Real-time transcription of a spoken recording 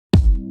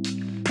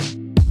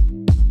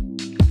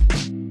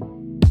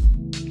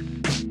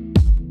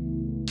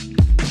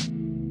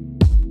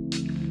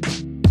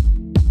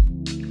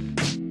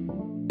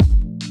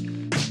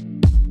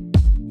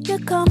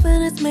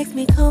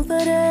me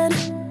confident.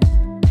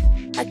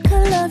 I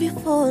could love you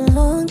for a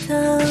long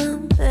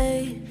time,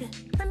 baby.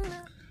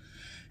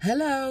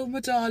 Hello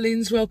my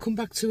darlings, welcome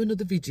back to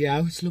another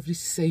video. It's lovely to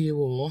see you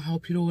all.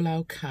 Hope you're all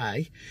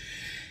okay.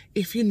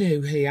 If you're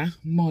new here,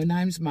 my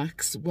name's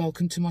Max.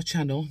 Welcome to my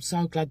channel. I'm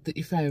so glad that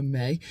you found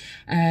me.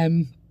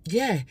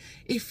 Yeah,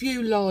 if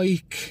you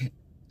like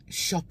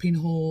shopping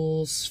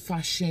hauls,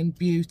 fashion,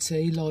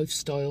 beauty,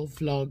 lifestyle,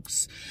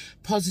 vlogs,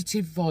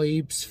 positive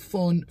vibes,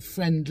 fun,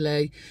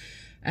 friendly,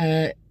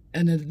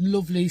 and a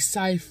lovely,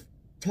 safe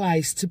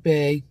place to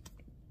be,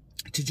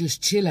 to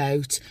just chill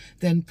out,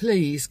 then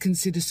please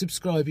consider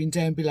subscribing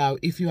down below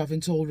if you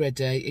haven't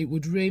already. It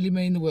would really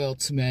mean the world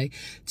to me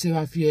to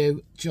have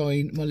you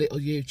join my little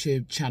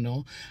YouTube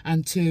channel,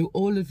 and to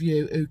all of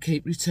you who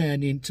keep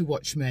returning to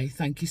watch me,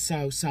 thank you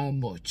so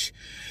much.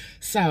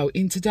 So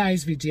in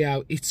today's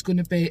video, it's going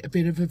to be a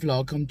bit of a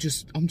vlog.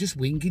 I'm just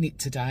winging it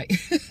today.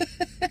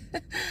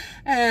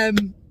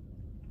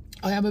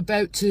 I am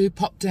about to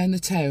pop down the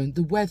town.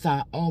 The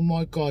weather, oh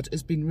my god,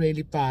 has been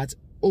really bad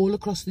all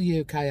across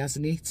the UK,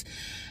 hasn't it?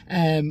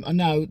 I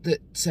know that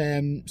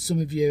some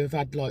of you have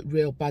had like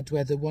real bad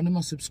weather. One of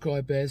my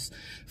subscribers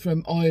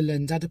from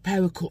Ireland had a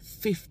power cut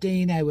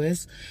 15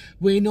 hours.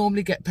 We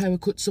normally get power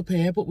cuts up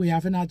here, but we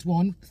haven't had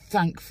one,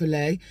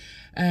 thankfully.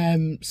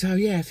 So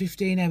yeah,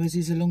 15 hours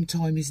is a long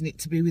time, isn't it,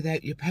 to be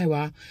without your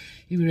power?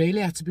 You really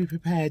have to be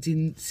prepared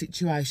in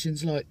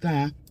situations like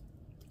that.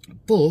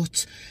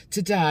 But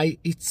today,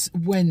 it's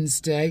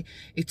Wednesday,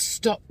 it's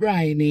stopped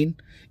raining,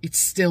 it's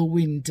still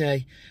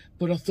windy,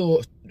 but I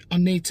thought I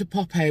need to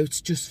pop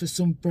out just for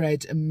some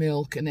bread and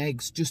milk and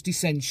eggs, just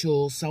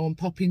essentials. So I'm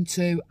popping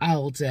to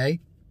Aldi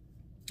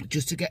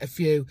just to get a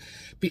few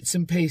bits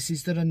and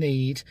pieces that I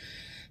need.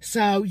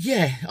 So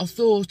yeah, I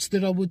thought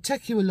that I would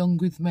take you along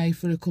with me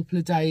for a couple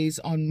of days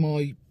on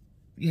my,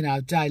 you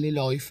know, daily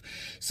life.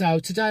 So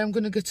today I'm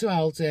going to go to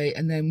Aldi,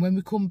 and then when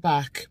we come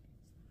back,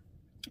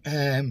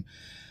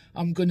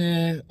 I've got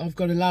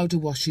a load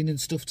of washing and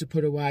stuff to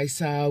put away,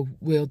 so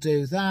we'll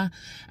do that.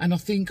 And I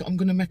think I'm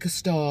going to make a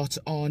start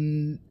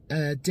on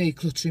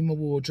decluttering my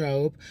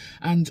wardrobe,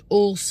 and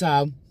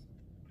also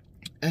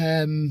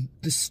the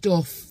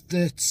stuff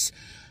that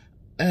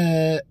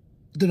I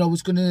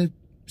was going to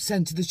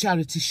send to the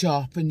charity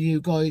shop, and you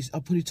guys,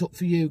 I put it up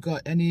for you guys,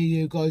 any of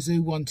you guys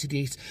who wanted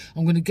it.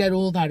 I'm going to get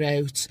all that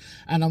out,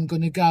 and I'm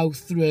going to go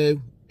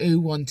through who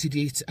wanted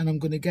it, and I'm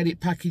going to get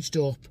it packaged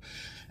up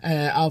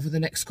over the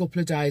next couple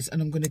of days,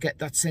 and I'm going to get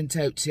that sent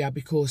out to you,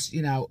 because,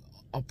 you know,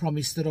 I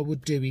promised that I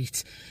would do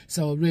it,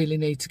 so I really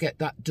need to get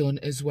that done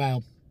as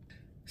well.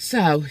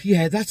 So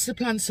yeah, that's the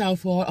plan so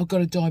far. I've got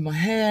to dye my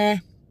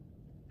hair.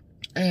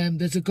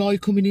 There's a guy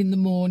coming in the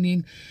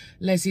morning.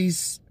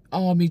 Leslie's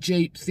army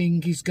jeep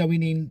thing is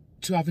going in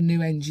to have a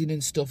new engine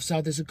and stuff, so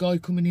there's a guy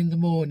coming in the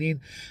morning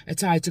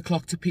at 8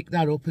 o'clock to pick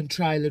that up and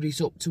trailer it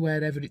up to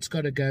wherever it's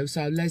got to go.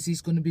 So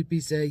Leslie's going to be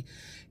busy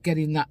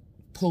getting that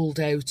pulled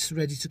out,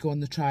 ready to go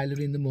on the trailer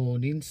in the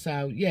morning.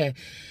 So yeah,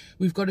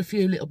 we've got a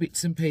few little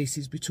bits and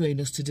pieces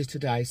between us to do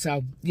today.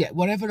 So yeah,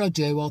 whatever I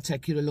do, I'll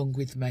take you along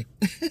with me.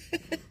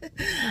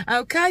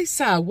 Okay,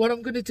 so what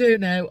I'm going to do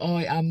now,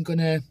 I am going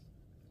to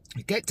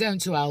get down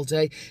to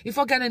Aldi. If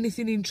I get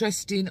anything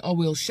interesting, I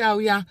will show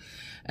you,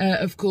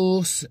 of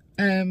course.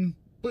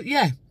 But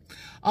yeah,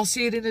 I'll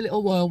see you in a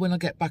little while when I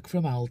get back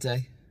from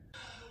Aldi.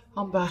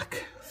 I'm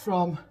back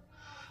from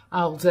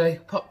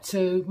Aldi, popped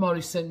to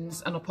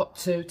Morrisons, and I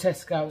popped to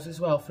Tesco's as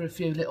well for a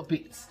few little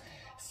bits.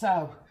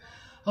 So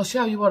I'll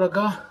show you what I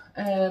got.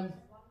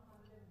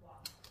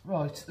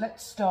 Right,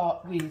 let's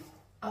start with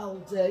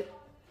Aldi.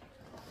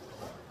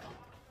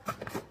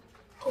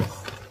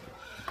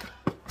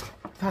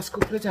 Past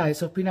couple of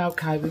days I've been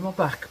okay with my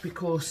back,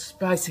 because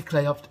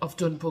basically I've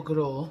done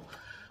bugger all.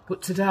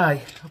 But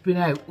today I've been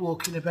out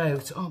walking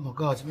about. Oh my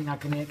god, I'm in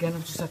agony again.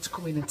 I've just had to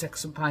come in and take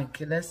some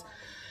painkillers.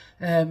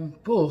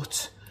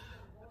 But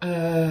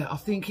I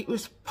think it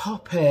was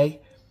Poppy,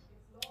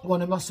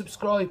 one of my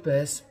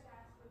subscribers.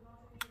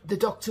 The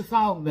doctor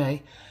found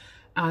me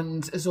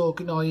and has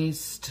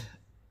organised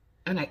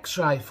an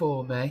x-ray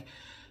for me,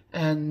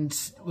 and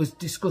was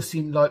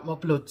discussing like my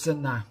bloods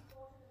and that.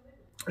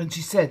 And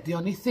she said the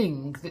only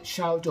thing that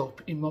showed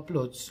up in my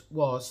bloods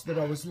was that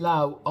I was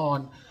low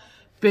on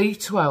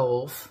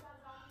B12,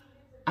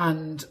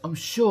 and I'm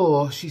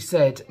sure she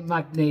said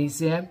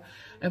magnesium.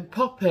 And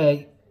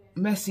Poppy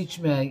messaged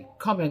me,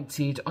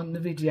 commented on the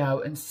video,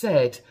 and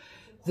said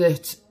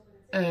that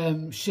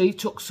she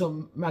took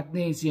some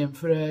magnesium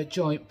for her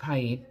joint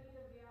pain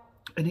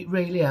and it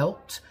really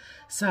helped.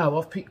 So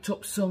I've picked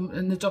up some,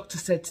 and the doctor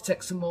said to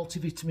take some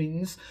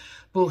multivitamins,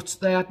 but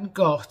they hadn't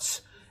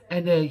got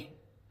any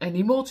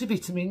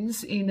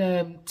multivitamins in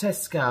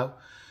Tesco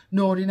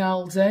nor in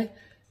Aldi.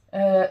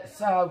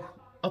 So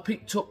I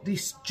picked up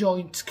this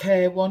joint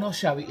care one. I'll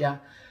show it you.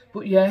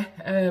 But yeah,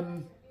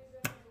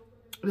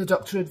 the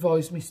doctor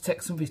advised me to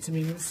take some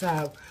vitamins.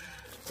 So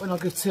when I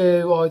go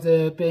to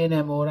either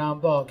B&M or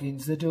Round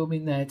Bargains, they do them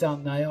in there,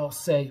 don't they? I'll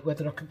see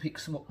whether I can pick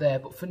some up there.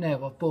 But for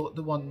now, I've bought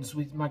the ones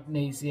with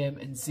magnesium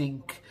and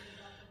zinc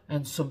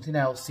and something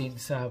else in.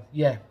 So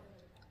yeah,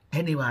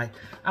 Anyway,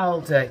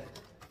 Aldi.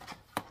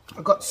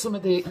 I got some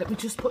of the, let me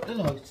just put the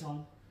light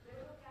on.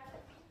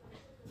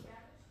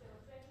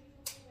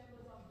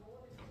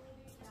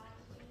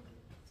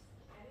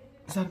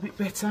 Is that a bit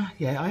better?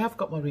 Yeah, I have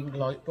got my ring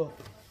light, but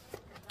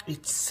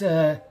it's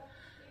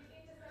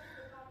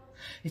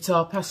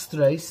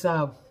 3:30,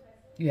 so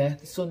yeah,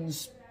 the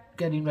sun's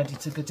getting ready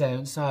to go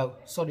down, so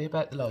sorry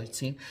about the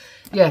lighting.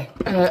 Yeah,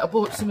 I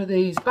bought some of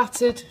these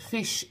battered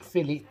fish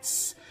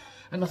fillets,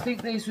 and I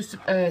think these was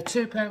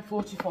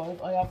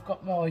 £2.45. I have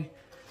got my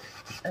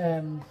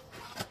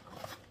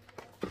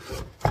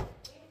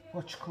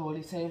what you call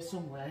it here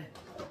somewhere.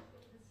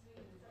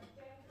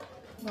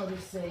 My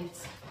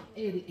receipt.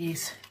 Here it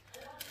is.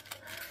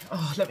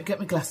 Oh, let me get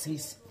my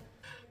glasses.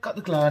 Got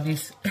the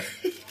glasses.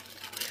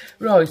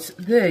 Right,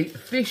 the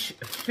fish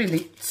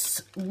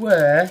fillets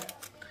were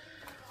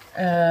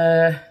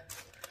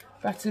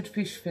battered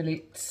fish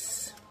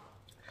fillets,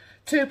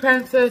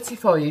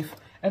 £2.35,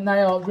 and they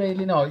are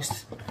really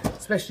nice,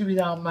 especially with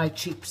homemade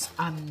chips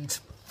and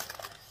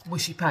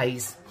mushy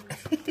peas.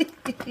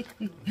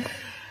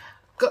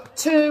 Got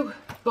 2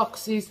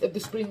 boxes of the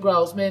spring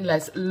rolls. Me and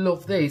Les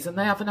love these, and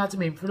they haven't had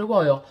them in for a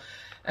while.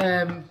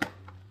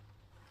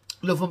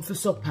 Love them for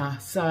supper,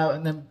 so,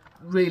 and then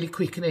really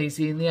quick and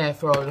easy in the air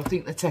fryer. I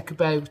think they take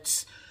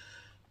about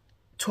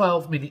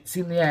 12 minutes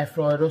in the air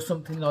fryer or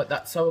something like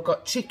that. So I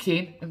got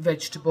chicken and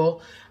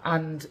vegetable,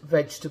 and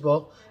they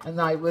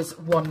was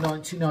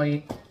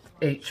 £1.99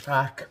 each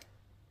pack.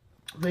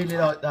 Really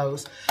like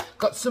those.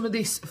 Got some of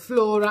this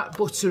Flora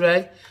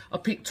buttery. I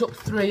picked up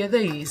 3 of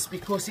these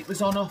because it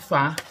was on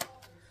offer,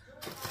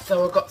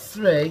 so I got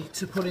 3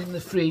 to put in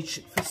the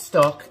fridge for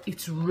stock.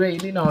 It's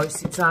really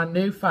nice. It's our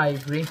new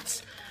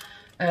favourite.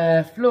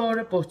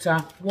 Flora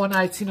butter,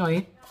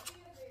 £1.89.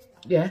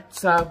 Yeah,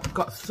 so I've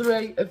got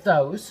 3 of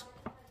those.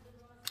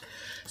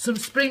 Some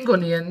spring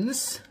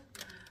onions,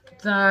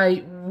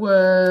 they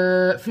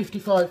were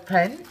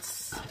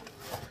 55p.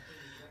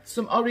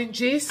 Some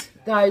oranges,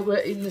 they were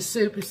in the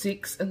Super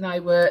 6 and they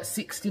were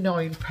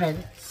 69p.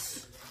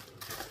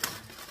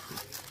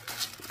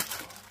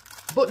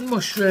 Button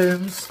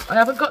mushrooms, I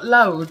haven't got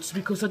loads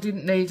because I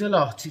didn't need a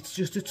lot, it's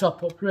just a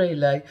top up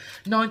really.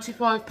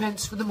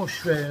 95p for the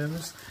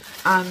mushrooms,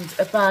 and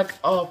a bag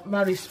of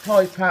Maris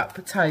Piper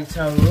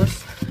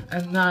potatoes,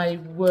 and they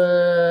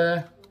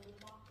were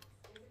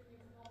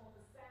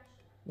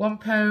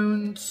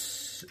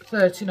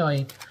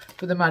 £1.39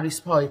 for the Maris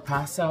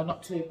Piper, so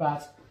not too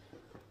bad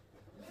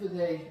for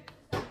the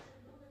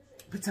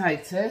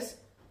potatoes.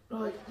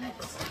 Right,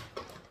 next.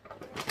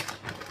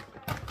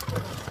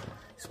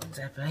 This one's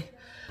heavy.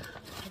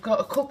 I've got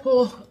a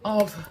couple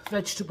of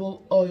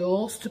vegetable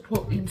oils to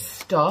put in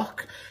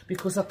stock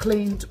because I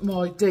cleaned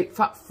my deep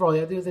fat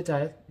fryer the other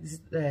day. Is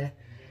it there?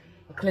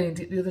 I cleaned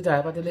it the other day.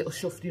 I've had a little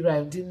shufty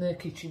round in the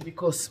kitchen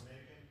because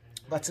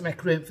I've had to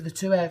make room for the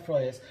 2 air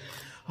fryers.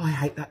 I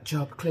hate that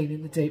job,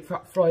 cleaning the deep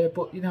fat fryer,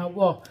 but you know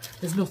what?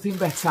 There's nothing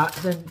better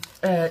than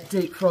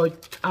deep fried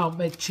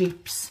homemade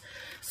chips.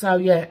 So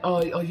yeah,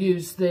 I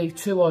used the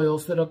 2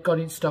 oils that I've got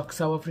in stock,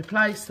 so I've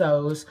replaced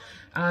those.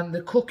 And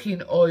the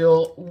cooking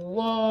oil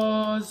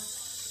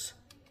was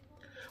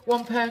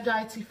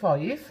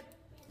 £1.85.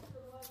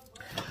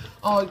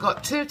 I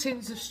got 2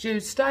 tins of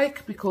stewed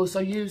steak because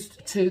I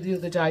used 2 the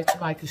other day to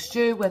make a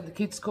stew when the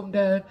kids come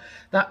down.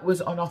 That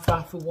was on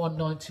offer for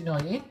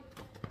 £1.99.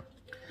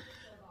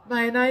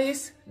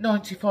 Mayonnaise,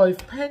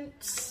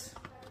 95p.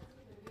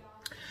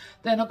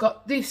 Then I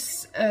got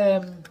this,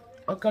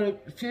 I've got a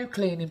few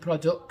cleaning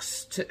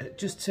products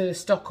just to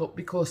stock up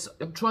because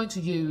I'm trying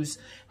to use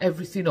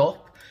everything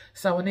up.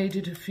 So I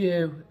needed a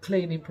few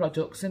cleaning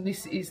products, and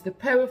this is the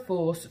Power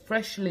Force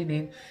Fresh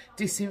Linen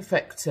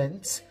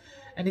Disinfectant,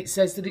 and it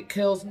says that it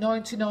kills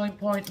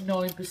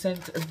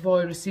 99.9% of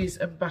viruses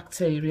and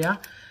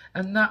bacteria,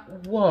 and that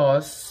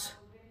was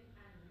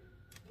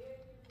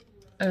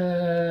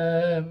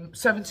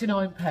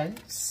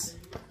 79p.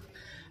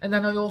 And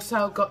then I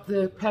also got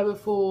the Power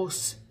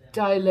Force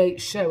Daily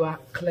Shower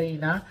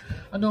Cleaner.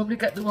 I normally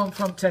get the one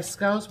from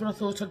Tesco's, but I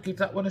thought I'd give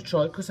that one a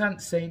try because I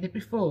hadn't seen it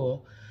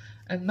before.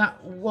 And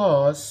that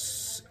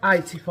was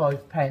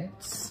 85p,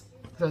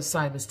 the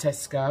same as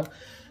Tesco.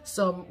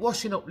 Some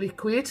washing up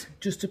liquid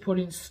just to put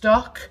in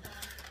stock,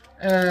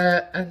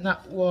 and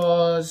that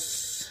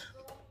was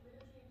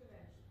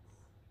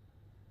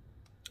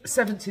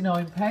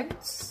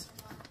 79p.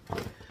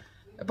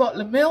 A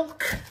bottle of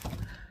milk.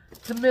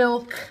 The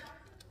milk,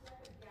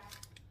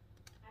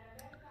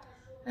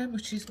 how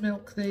much is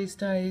milk these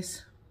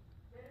days?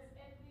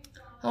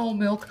 Whole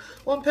milk,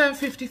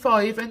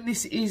 £1.55, and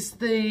this is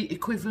the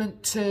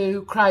equivalent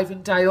to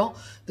Cravendale,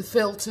 the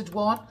filtered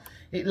one.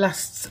 It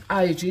lasts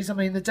ages. I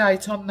mean, the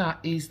date on that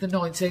is the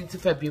 19th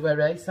of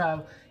February,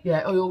 so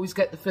yeah, I always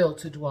get the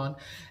filtered one.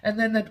 And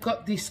then they've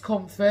got this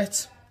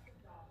comfort,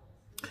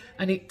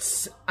 and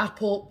it's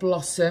Apple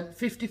Blossom,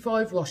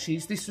 55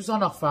 washes. This was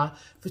on offer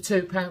for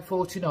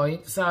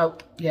 £2.49, so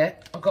yeah,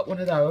 I got one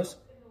of those.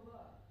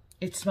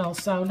 It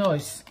smells so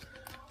nice.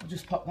 I'll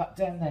just pop that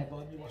down there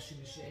by the washing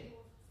machine.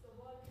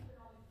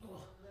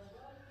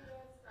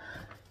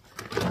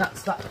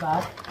 that's that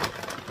bag.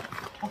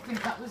 I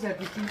think that was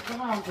everything from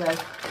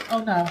Aldi. Oh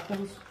no, there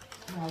was,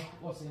 no, it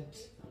wasn't.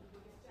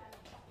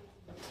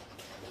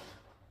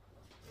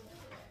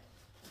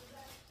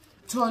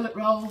 Toilet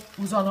roll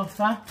was on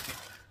offer,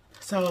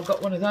 so I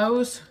got one of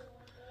those.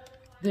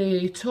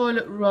 The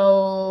toilet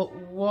roll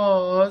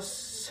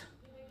was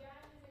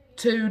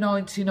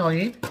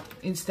 £2.99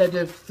 instead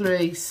of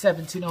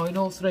 £3.79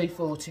 or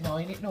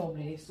 £3.49. It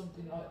normally is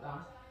something like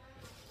that.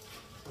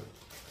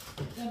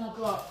 Then I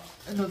got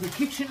another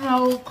kitchen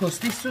roll because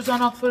this was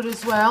on offer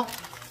as well.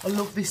 I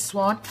love this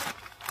one.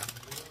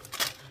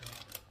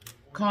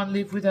 Can't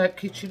live without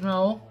kitchen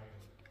roll.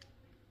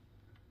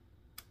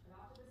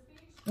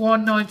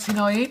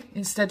 £1.99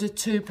 instead of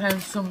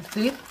 £2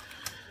 something.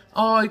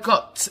 I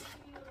got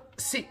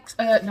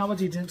no I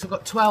didn't, I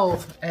got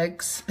 12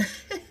 eggs.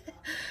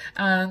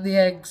 And the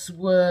eggs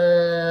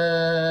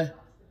were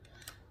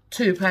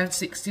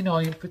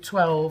 £2.69 for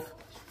 12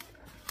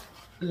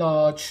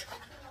 large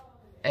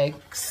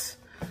eggs.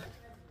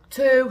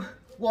 2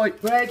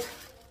 white bread,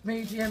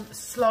 medium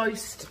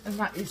sliced, and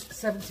that is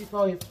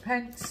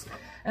 75p.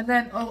 And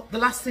then the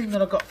last thing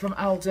that I got from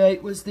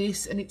Aldi was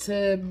this, and it's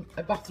a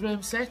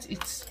bathroom set.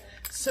 It's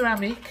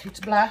ceramic, it's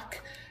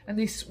black, and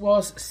this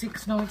was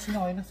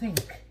 £6.99 I think.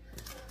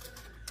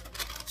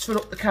 It's for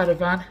up the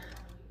caravan.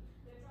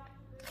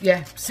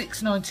 Yeah,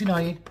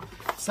 £6.99.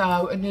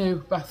 So a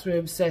new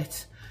bathroom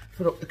set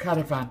for up the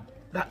caravan.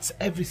 That's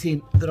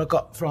everything that I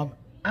got from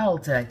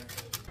Aldi.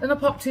 Then I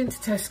popped into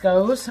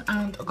Tesco's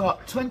and I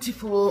got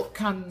 24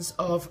 cans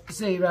of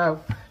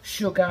zero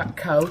sugar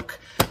Coke.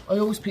 I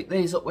always pick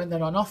these up when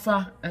they're on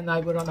offer, and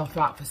they were on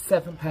offer for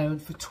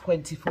 £7 for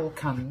 24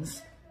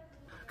 cans.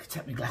 I could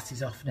take my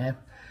glasses off now.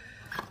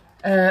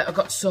 I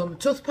got some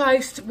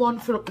toothpaste, one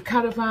for up the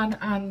caravan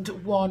and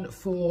one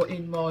for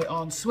in my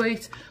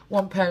ensuite.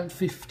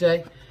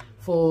 £1.50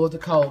 for the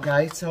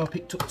Colgate, so I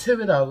picked up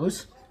 2 of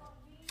those.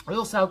 I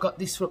also got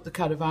this for up the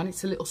caravan.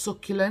 It's a little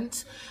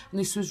succulent, and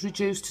this was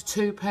reduced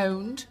to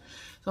 £2.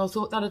 So I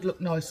thought that'd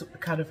look nice up the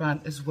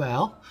caravan as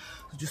well.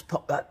 I'll just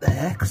pop that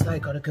there because they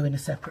got to go in a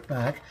separate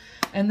bag.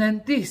 And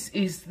then this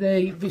is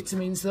the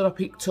vitamins that I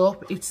picked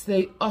up. It's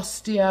the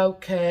Osteo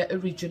Care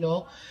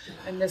Original,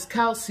 and there's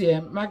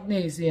calcium,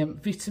 magnesium,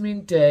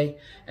 vitamin D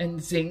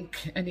and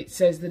zinc, and it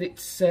says that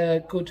it's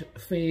good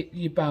for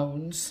your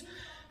bones.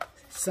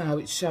 So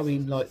it's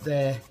showing like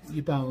there,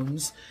 your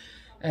bones.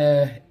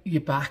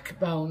 Your back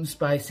bones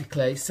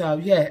basically. So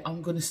yeah,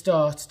 I'm going to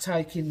start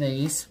taking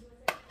these.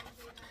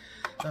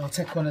 I'll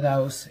take one of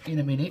those in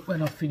a minute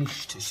when I've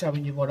finished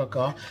showing you what I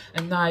got.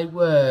 And they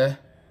were,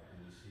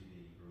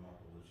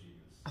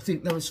 I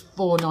think there was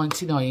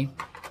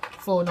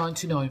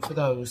 £4.99 for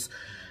those.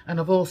 And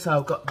I've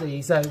also got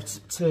these out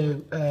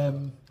to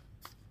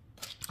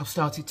I've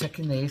started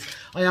taking these.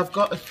 I have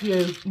got a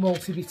few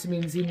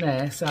multivitamins in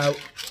there, so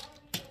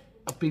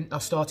I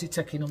started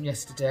taking them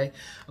yesterday.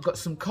 I've got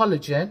some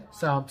collagen,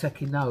 so I'm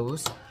taking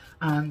those.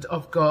 And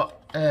I've got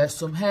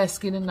some hair,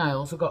 skin and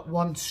nails. I've got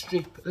 1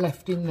 strip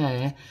left in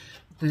there,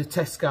 the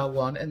Tesco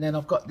one. And then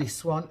I've got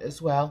this one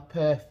as well,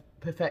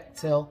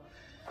 Perfectil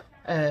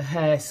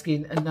hair,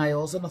 skin and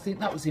nails. And I think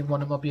that was in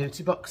one of my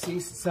beauty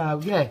boxes.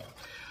 So yeah,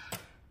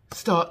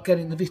 start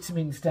getting the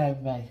vitamins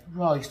down me.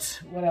 Right,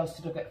 what else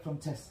did I get from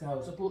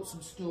Tesco's? I bought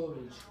some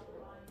storage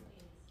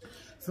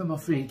for my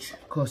fridge.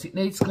 Of course, it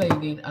needs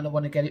cleaning and I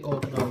want to get it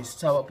organised.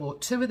 So I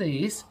bought 2 of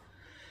these.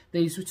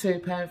 These were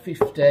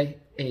 £2.50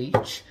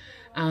 each,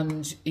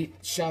 and it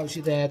shows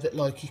you there that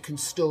like you can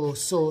store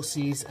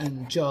sauces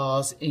and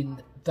jars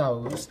in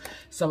those.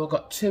 So I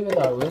got 2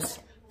 of those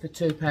for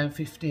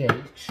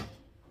 £2.50 each.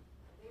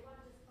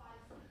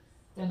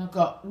 Then I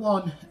got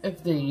 1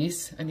 of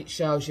these, and it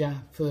shows you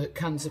for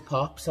cans of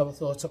pop. So I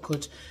thought I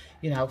could,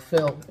 you know,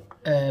 fill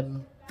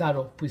that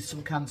up with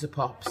some cans of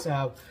pop.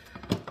 So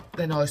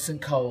they're nice and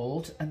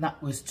cold, and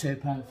that was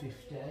 £2.50.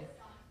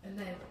 And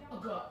then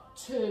I got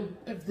 2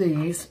 of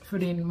these for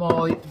in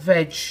my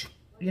veg,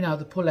 you know,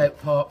 the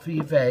pull-out part for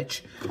your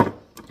veg.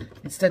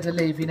 Instead of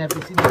leaving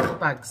everything in the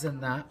bags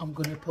and that, I'm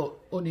going to put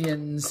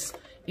onions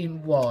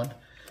in one,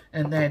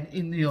 and then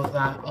in the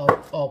other,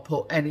 I'll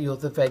put any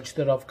other veg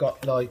that I've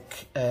got,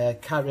 like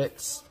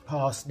carrots,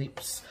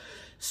 parsnips,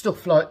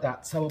 stuff like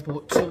that. So I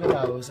bought 2 of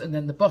those, and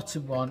then the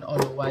bottom one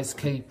I'll always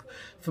keep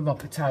for my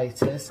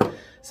potatoes.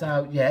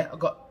 So yeah, I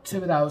got 2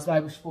 of those. They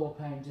was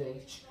 £4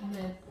 each. And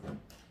then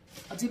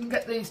I didn't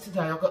get these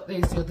today. I got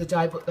these the other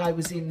day, but they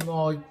was in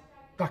my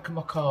back of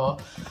my car.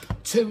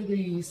 2 of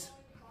these,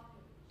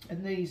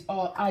 and these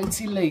are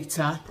 80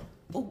 litre.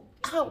 Oh,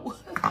 ow!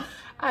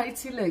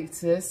 80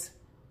 litres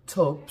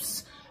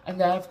tubs,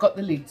 and then I've got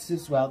the lids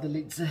as well. The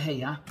lids are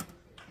here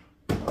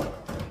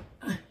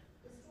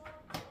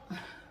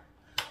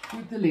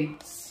with the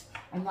lids,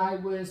 and they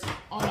was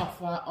on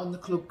offer on the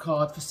club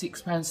card for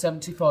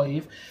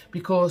 £6.75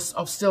 because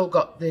I've still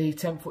got the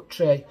 10-foot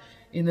tray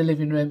in the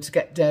living room to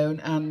get down,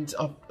 and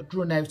I've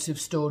run out of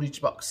storage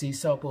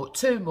boxes, so I bought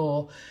 2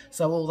 more,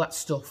 so all that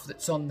stuff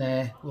that's on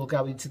there will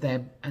go into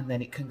them, and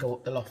then it can go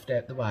up the loft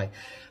out the way.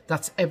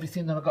 That's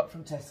everything that I got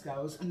from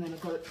Tesco's. And then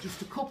I've got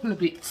just a couple of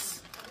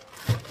bits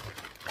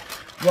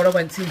what I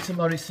went into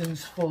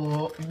Morrisons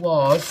for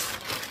was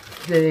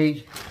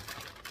the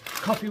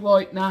coffee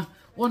whitener,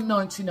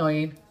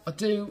 £1.99. I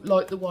do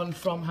like the one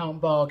from Home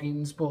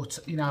Bargains, but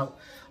you know,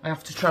 I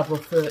have to travel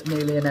for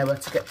nearly an hour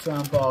to get to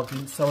Home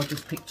Bargains, so I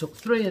just picked up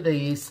 3 of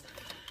these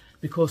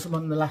because I'm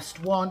on the last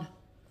one.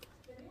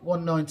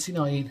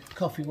 £1.99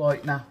 coffee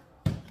whitener.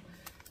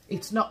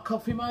 It's not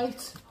Coffee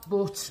Mate,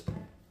 but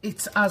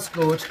it's as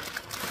good.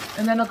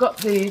 And then I got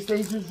these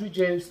was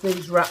reduced,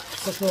 these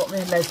wraps. I thought me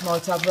and Les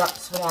might have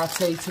wraps for our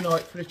tea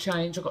tonight for a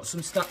change. I got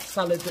some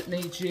salad that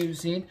needs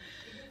using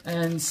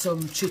and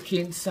some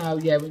chicken. So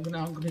yeah, I'm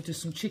gonna do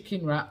some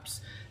chicken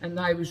wraps, and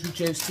they was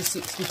reduced to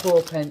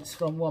 64p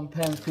from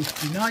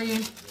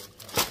 £1.59.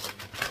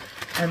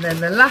 And then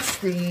the last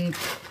thing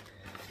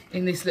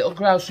in this little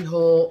grocery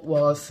haul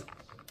was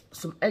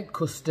some egg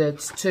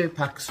custards, 2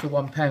 packs for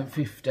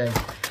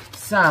 £1.50.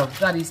 So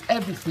that is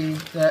everything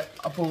that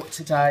I bought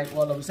today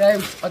while I was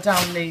out. I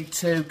don't need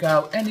to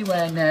go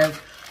anywhere now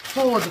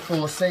for the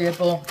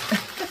foreseeable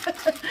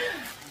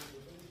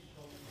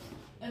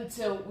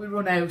until we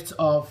run out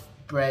of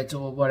bread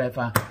or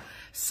whatever.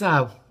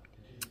 So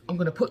I'm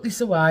going to put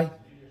this away.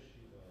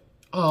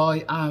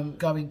 I am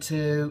going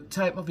to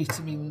take my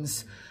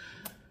vitamins.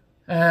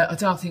 I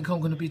don't think I'm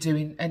going to be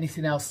doing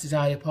anything else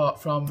today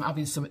apart from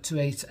having something to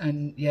eat,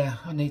 and yeah,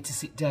 I need to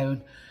sit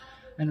down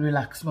and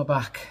relax my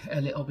back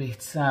a little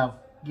bit. So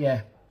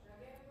yeah,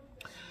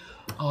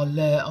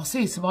 I'll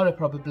see you tomorrow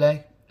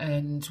probably,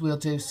 and we'll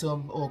do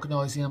some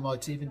organising. I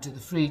might even do the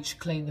fridge,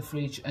 clean the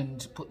fridge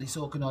and put this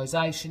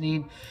organisation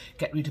in,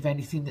 get rid of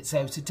anything that's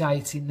out of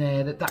date in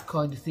there, that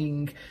kind of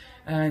thing.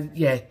 And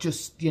yeah,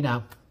 just, you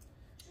know,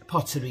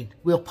 pottering.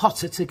 We'll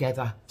potter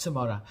together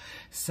tomorrow.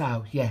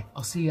 So yeah,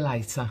 I'll see you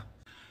later.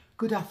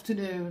 Good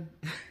afternoon.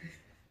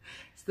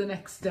 It's the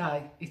next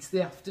day. It's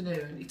the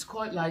afternoon. It's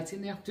quite late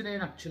in the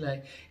afternoon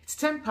actually. It's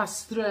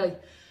 3:10.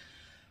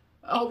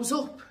 I was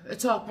up at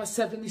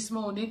 7:30 this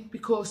morning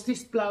because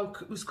this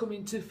bloke was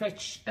coming to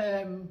fetch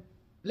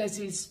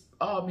Leslie's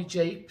army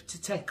jeep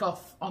to take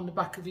off on the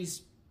back of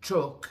his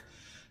truck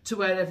to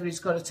wherever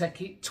he's got to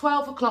take it.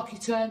 12 o'clock he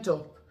turned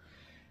up.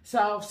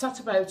 So I've sat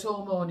about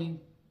all morning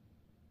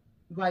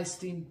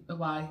wasting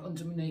away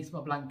underneath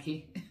my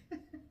blanket.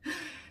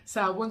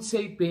 So once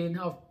he'd been,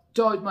 I've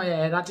dyed my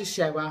hair, had a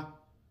shower.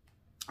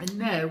 And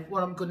now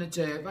what I'm going to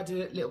do, I've had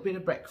a little bit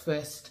of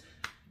breakfast,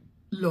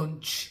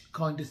 lunch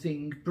kind of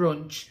thing,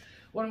 brunch.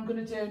 What I'm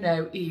going to do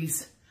now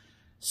is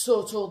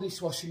sort all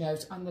this washing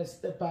out, and there's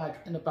a bag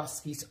and a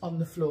basket on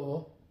the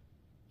floor.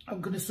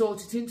 I'm going to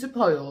sort it into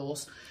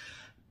piles,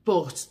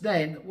 but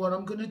then what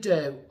I'm going to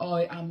do,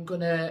 I am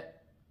going to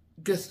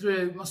go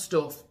through my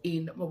stuff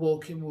in my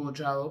walk-in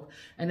wardrobe,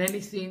 and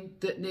anything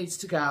that needs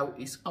to go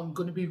is, I'm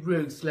going to be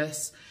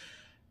ruthless.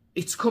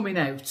 It's coming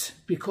out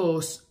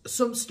because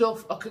some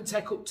stuff I can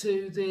take up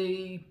to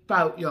the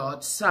boat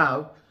yard.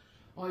 So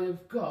I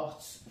have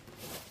got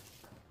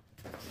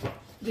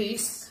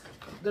this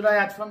that I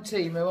had from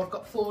Temu. I've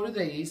got 4 of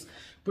these,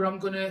 but I'm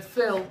going to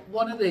fill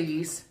one of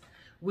these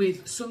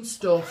with some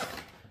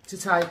stuff to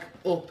take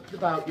up the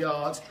boat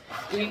yard.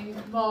 In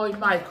my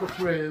makeup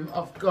room,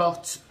 I've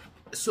got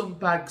some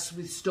bags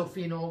with stuff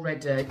in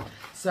already.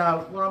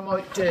 So what I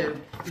might do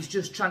is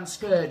just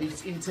transfer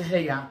it into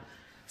here.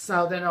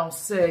 So then I'll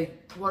see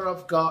what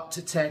I've got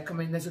to take. I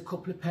mean, there's a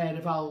couple of pair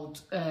of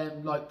old,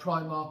 like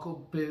Primark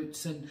Ugg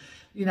boots and,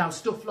 you know,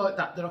 stuff like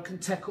that I can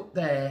take up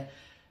there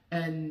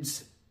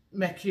and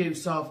make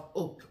use of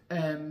up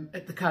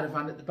at the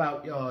caravan at the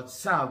boatyard.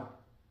 So,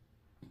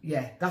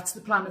 yeah, that's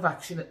the plan of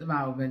action at the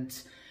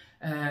moment.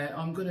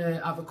 I'm going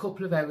to have a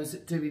couple of hours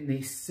at doing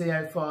this, see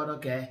how far I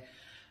get.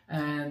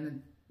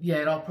 And,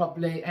 yeah, I'll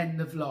probably end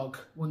the vlog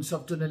once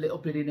I've done a little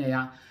bit in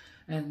here.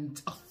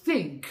 And I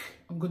think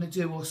I'm going to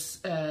do us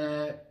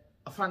a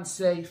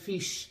fancy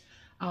fish,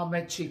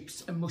 almond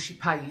chips and mushy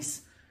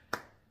pies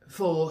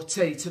for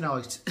tea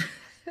tonight.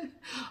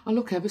 I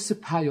look ever so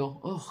pale.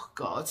 Oh,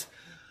 God.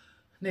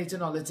 Need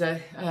an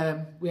holiday.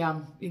 We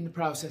am in the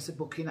process of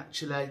booking,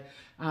 actually,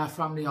 our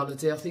family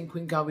holiday. I think we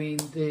can go in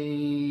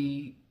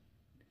the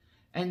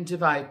end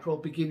of April,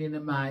 beginning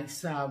of May.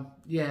 So,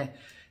 yeah,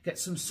 get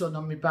some sun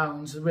on my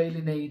bones. I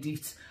really need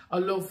it. I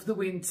love the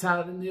winter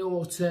and the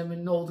autumn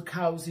and all the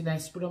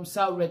coziness, but I'm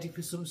so ready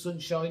for some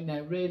sunshine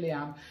now, really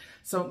am.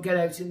 So I can get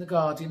out in the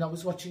garden. I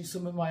was watching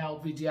some of my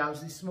old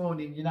videos this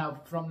morning, you know,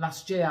 from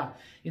last year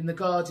in the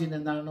garden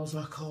and that, and I was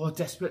like, oh, I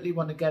desperately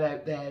want to get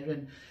out there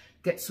and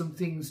get some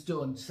things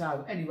done.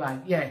 So anyway,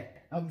 yeah,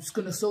 I'm just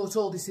going to sort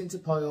all this into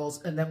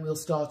piles and then we'll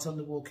start on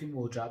the walk-in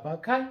wardrobe,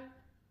 okay?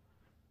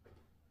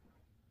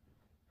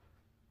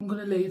 I'm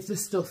going to leave the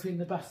stuff in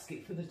the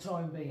basket for the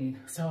time being.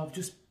 So I've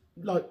just,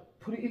 like,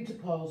 put it into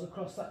piles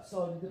across that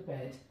side of the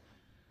bed.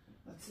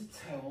 That's a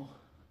towel.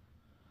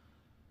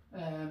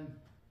 And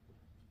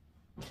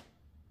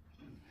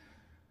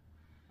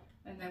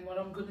then what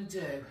I'm going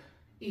to do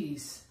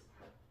is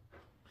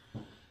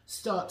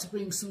start to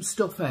bring some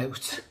stuff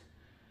out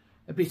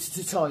a bit at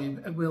a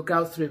time, and we'll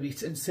go through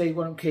it and see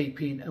what I'm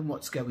keeping and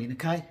what's going,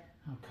 okay?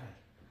 Okay.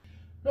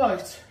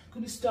 Right, I'm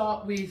going to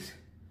start with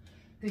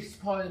this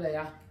pile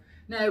here.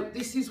 Now,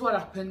 this is what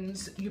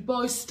happens. You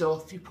buy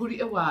stuff, you put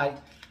it away,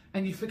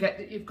 and you forget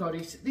that you've got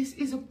it. This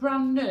is a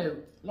brand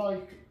new,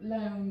 like,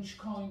 lounge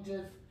kind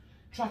of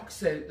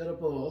tracksuit that I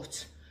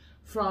bought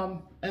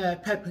from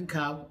Pep &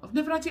 Co. I've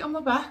never had it on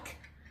my back.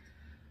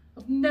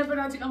 I've never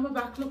had it on my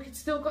back. Look, it's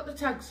still got the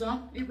tags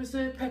on. It was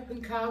a Pep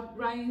 & Co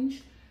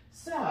range.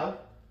 So,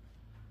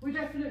 we're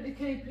definitely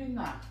keeping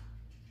that.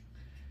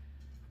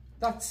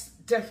 That's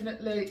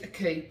definitely a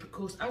keep,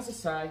 because as I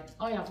say,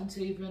 I haven't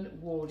even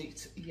worn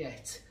it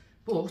yet.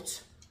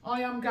 But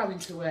I am going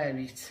to wear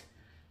it.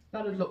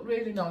 That'll look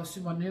really nice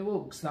with my new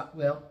Uggs, that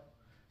will.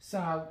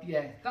 So,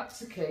 yeah,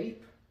 that's a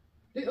keep.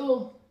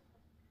 Little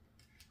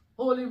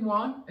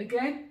all-in-one,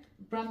 again,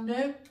 brand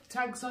new,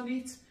 tags on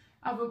it.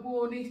 Haven't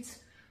worn it,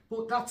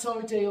 but that's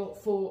ideal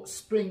for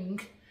spring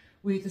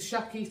with a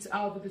jacket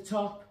over the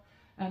top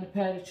and a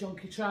pair of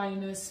chunky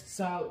trainers.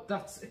 So,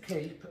 that's a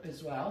keep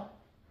as well.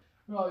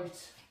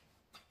 Right,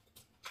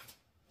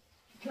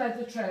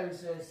 leather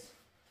trousers.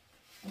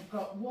 I've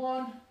got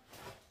 1,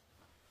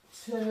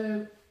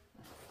 2,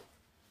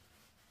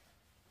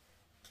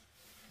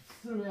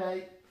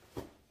 3,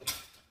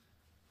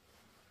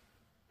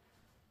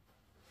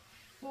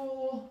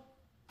 4,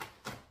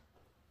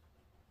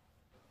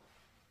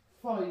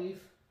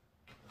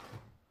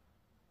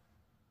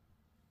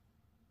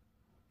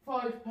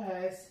 5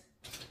 pairs,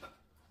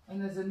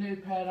 and there's a new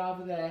pair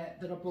over there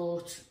that I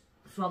bought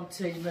from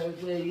Timo,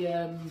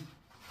 the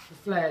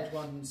flared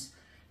ones.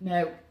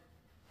 Now,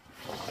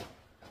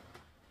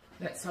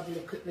 let's have a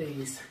look at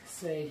these,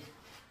 see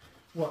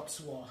what's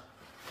what.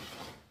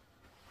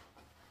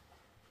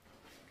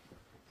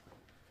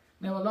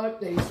 Now, I like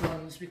these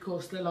ones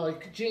because they're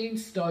like jean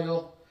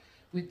style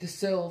with the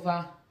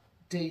silver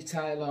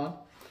detail on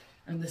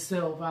and the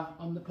silver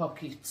on the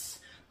pockets.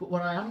 But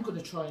what I am going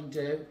to try and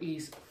do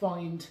is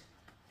find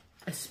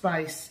a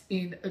space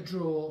in a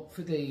drawer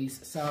for these,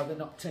 so they're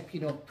not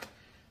taking up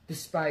the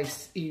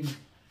space in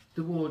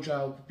the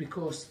wardrobe,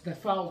 because they're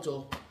fold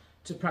up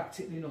to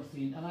practically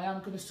nothing. And I am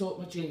going to sort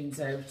my jeans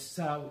out,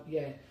 so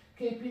yeah,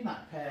 keeping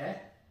that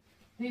pair.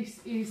 This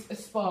is a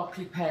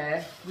sparkly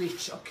pair,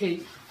 which I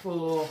keep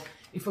for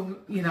if I'm,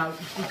 you know,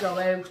 if we go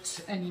out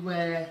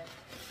anywhere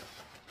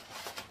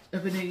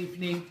of an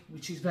evening,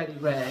 which is very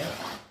rare,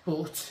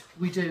 but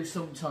we do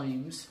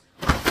sometimes.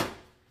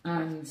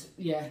 And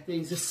yeah,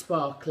 these are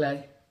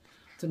sparkly.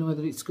 Don't know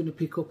whether it's going to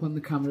pick up on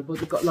the camera, but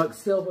they've got like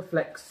silver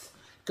flecks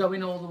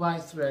going all the way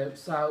through,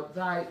 so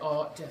they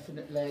are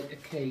definitely a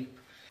keep.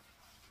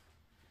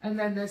 And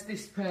then there's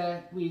this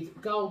pair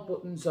with gold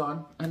buttons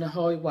on and a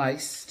high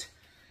waist.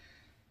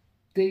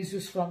 These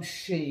was from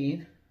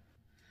Shein.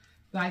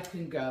 They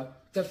can go.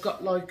 They've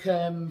got like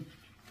a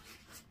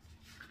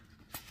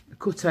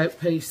cut-out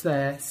piece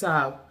there,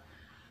 so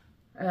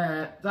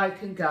they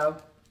can go.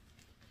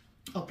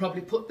 I'll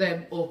probably put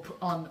them up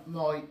on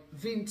my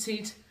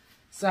Vinted.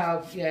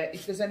 So yeah,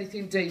 if there's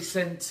anything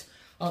decent,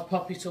 I'll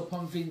pop it up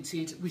on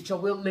Vinted, which I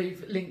will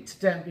leave linked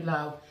down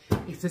below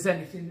if there's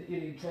anything that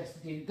you're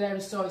interested in. They're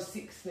a size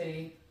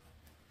 16.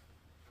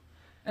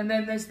 And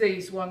then there's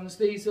these ones.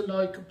 These are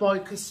like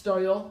biker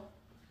style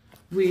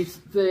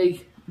with the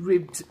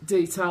ribbed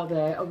detail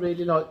there. I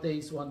really like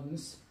these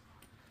ones,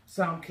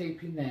 so I'm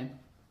keeping them.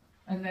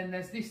 And then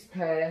there's this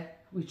pair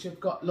which have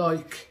got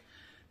like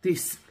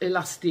this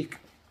elastic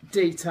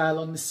detail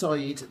on the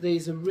side.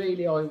 These are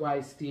really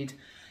high-waisted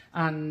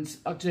and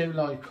I do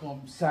like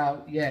them,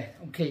 so yeah,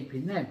 I'm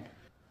keeping them.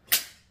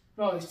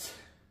 Right,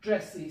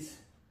 dresses.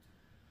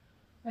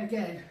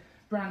 Again,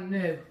 brand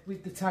new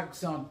with the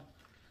tags on.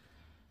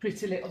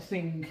 Pretty little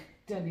thing,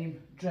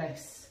 denim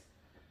dress.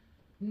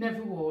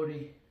 Never wore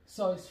it,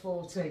 size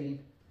 14.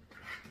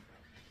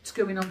 It's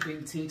going on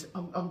Vinted.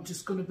 I'm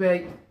just going to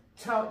be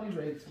totally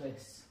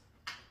ruthless.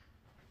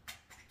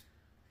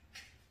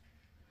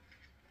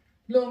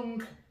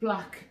 Long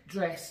black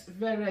dress,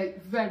 very,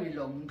 very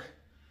long.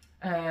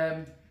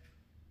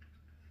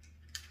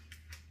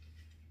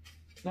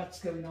 That's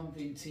going on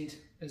Vinted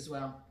as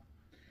well.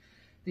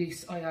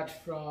 This I had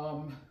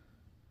from,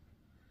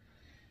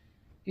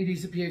 it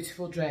is a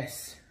beautiful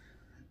dress.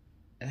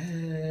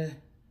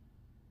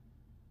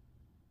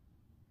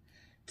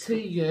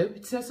 TU,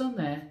 it says on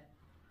there.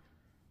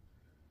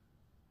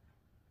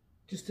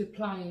 Just a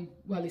plain,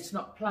 well, it's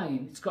not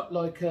plain, it's got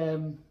like, I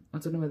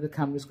don't know whether the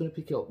camera's going to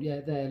pick it up.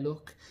 Yeah, there,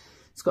 look.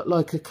 It's got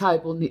like a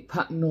cable knit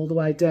pattern all the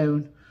way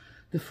down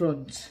the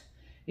front.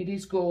 It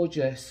is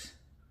gorgeous.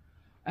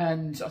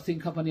 And I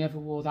think I've only ever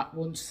wore that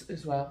once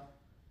as well.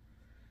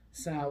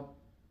 So,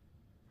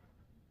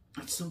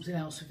 that's something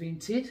else for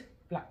Vinted.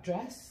 Black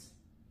dress.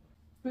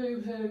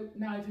 Boohoo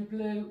navy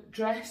blue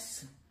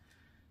dress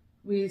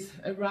with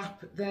a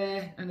wrap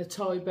there and a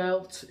tie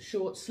belt.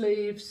 Short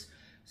sleeves.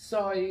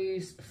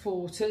 Size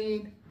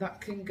 14.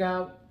 That can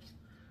go.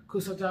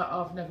 Because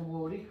I've never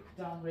worn it.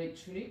 Don't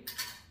reach for it.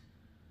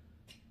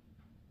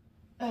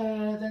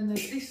 Then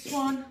there's this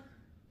one.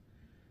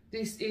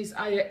 This is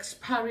AX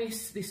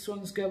Paris. This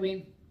one's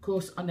going. Of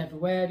course, I never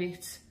wear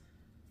it.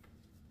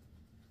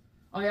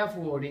 I have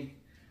worn it,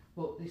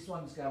 but this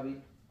one's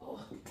going.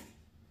 Oh.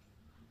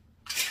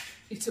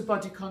 It's a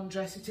bodycon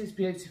dress, it is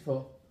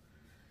beautiful.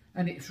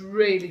 And it's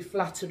really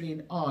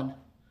flattering on.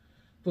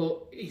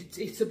 But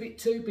it's a bit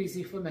too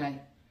busy for me.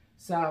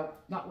 So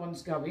that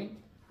one's going.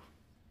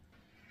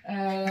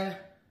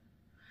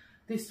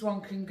 This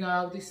one can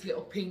go, this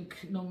little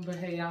pink number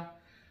here.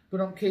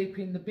 But I'm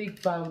keeping the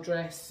big bow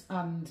dress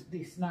and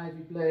this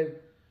navy blue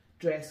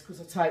dress because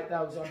I take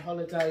those on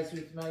holidays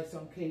with me, so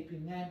I'm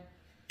keeping them.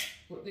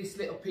 But this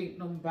little pink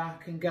number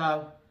can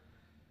go.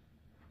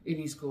 It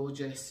is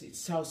gorgeous. It's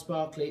so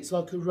sparkly. It's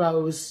like a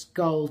rose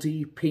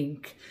goldy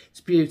pink.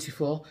 It's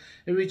beautiful.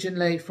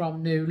 Originally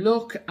from New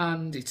Look,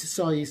 and it's a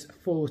size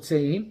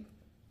 14.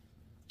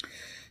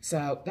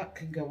 So that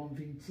can go on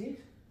Vinted.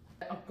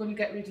 I'm going to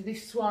get rid of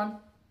this one.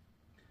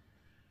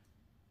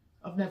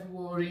 I've never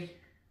wore it.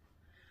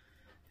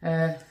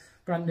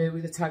 Brand new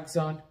with the tags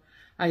on.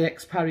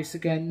 AX Paris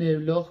again, New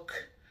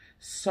Look.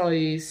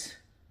 Size.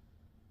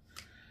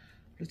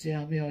 Bloody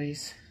hell, my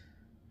eyes.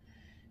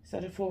 Is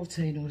that a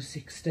 14 or a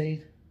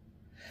 16?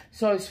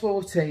 Size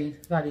 14,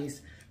 that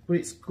is. But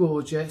it's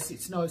gorgeous.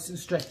 It's nice and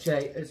stretchy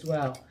as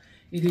well.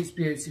 It is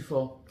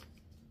beautiful.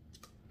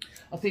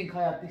 I think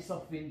I had this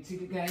off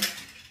Vinted again.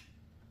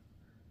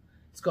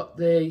 It's got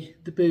the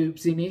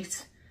boobs in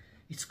it.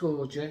 It's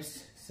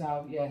gorgeous.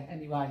 So yeah,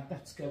 anyway,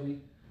 that's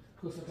going.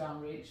 Because I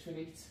don't reach for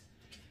it.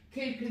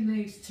 Keeping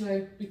these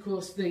two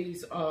because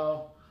these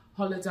are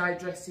holiday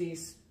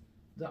dresses.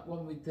 That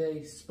one with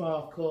the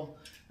sparkle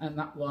and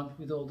that one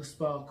with all the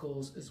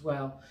sparkles as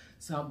well.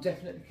 So I'm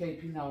definitely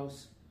keeping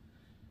those.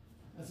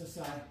 As I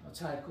say, I'll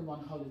take them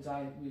on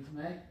holiday with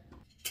me.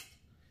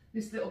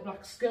 This little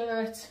black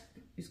skirt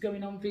is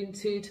going on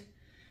Vinted.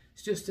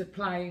 It's just a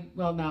plain,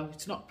 well no,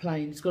 it's not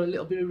plain. It's got a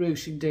little bit of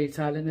ruching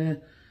detail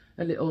and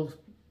a little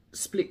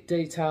split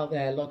detail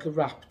there, like a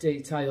wrap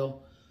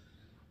detail.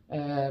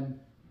 That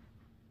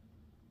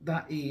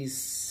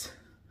is,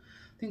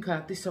 I think I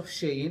had this off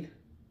Shein.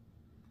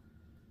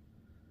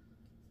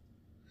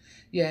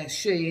 Yeah,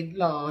 Shein,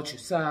 large,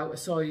 so a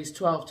size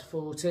 12 to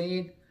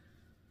 14.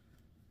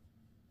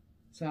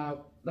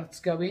 So that's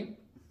going.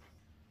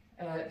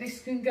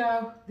 This can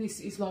go. This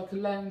is like a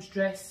lounge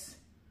dress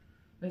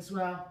as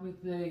well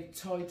with the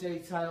tie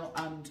detail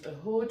and a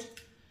hood.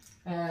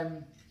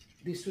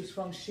 This was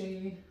from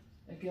Shein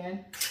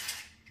again.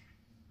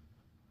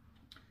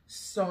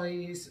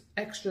 Size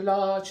extra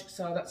large,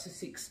 so that's a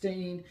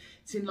 16.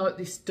 It's in like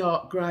this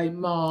dark grey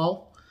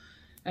marl,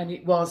 and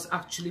it was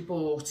actually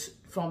bought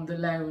from the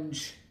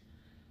lounge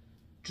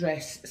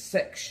dress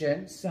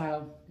section.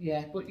 So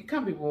yeah, but it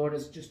can be worn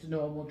as just a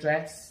normal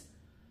dress.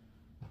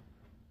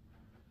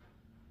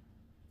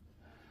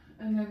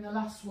 And then the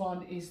last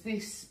one is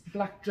this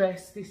black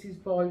dress. This is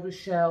by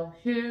Rochelle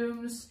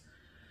Humes.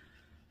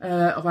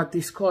 I've had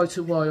this quite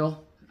a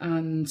while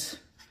and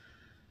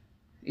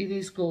it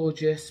is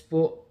gorgeous,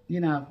 but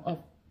you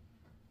know,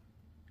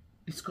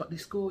 it's got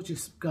this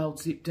gorgeous gold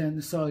zip down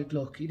the side.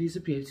 Look, it is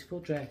a beautiful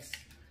dress.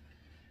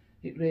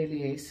 It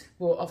really is.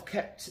 But I've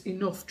kept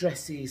enough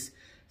dresses,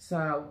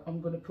 so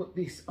I'm going to put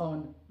this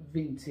on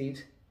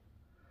Vinted.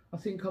 I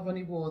think I've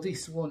only wore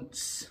this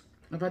once.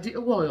 I've had it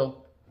a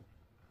while,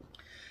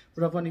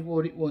 but I've only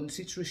worn it once.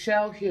 It's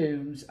Rochelle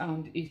Humes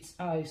and it's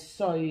a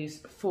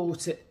size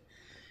 40.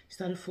 Is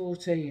that a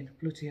 14?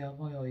 Bloody hell,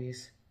 my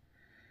eyes.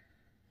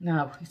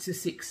 No, it's a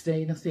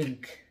 16, I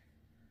think.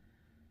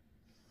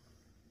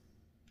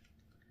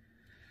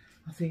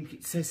 I think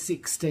it says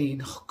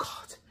 16. Oh,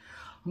 God.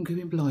 I'm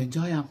going blind,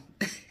 I am.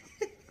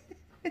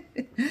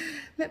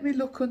 Let me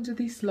look under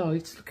these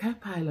lights. Look how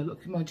pale I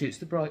look. Mind you, it's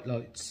the bright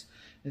lights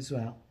as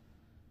well.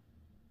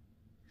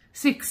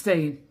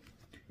 16.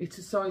 It's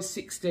a size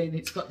 16.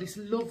 It's got this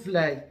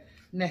lovely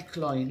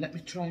neckline. Let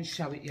me try and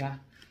show it you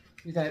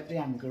without the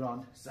hanger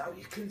on so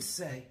you can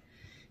see.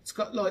 It's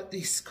got like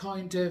this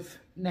kind of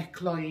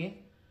neckline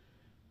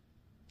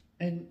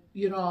and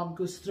your arm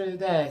goes through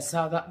there,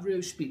 so that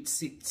ruche bit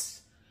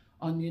sits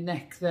on your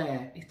neck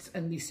there.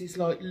 And this is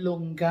like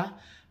longer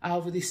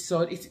over this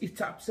side.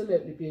 It's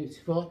absolutely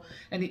beautiful,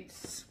 and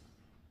it's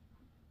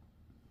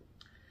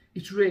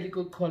really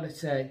good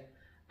quality.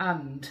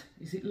 And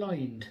is it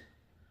lined?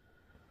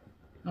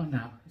 Oh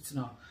no, it's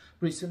not.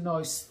 But it's a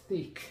nice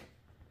thick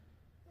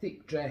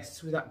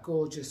dress with that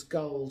gorgeous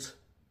gold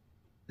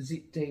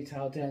zip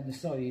detail down the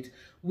side,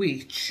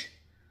 which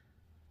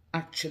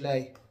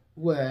actually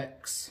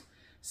works.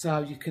 So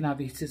you can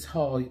have it as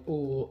high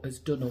or as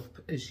done up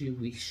as you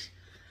wish.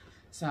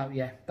 So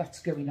yeah,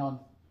 that's going on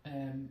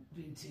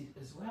Vinted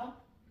as well.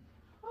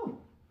 Oh,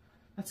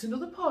 that's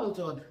another pile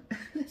done.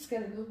 Let's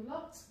get another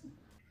lot.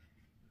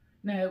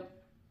 Now,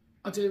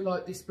 I do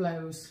like this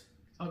blouse,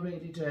 I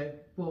really do,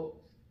 but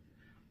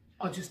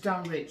I just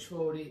don't reach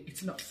for it.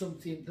 It's not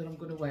something that I'm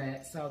going to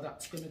wear, so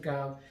that's going to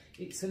go.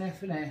 It's an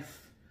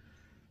F&F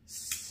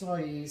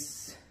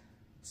size.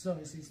 What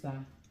size is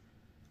that?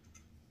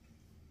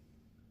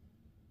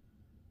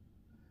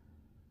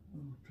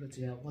 Oh,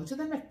 bloody hell. Why do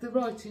they make the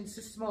writing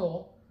so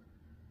small?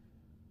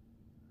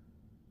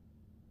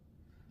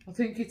 I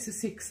think it's a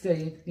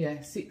 16.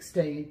 Yeah,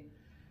 16.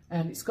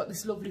 And it's got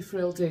this lovely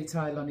frill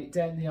detail on it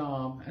down the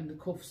arm, and the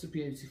cuffs are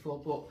beautiful,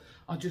 but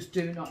I just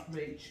do not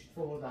reach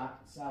for that,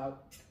 so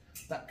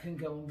that can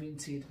go on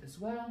Vinted as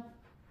well.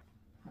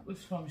 That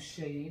was from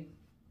Shein.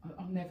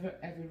 I've never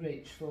ever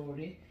reached for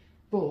it,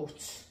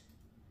 but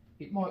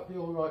it might be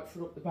all right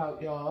for up the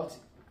boatyard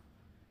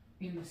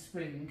in the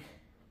spring.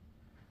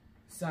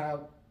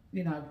 So,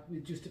 you know,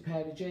 with just a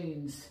pair of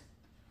jeans.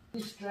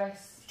 This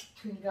dress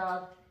can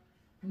go,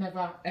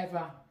 never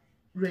ever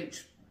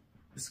reach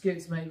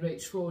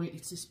for it.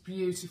 It's this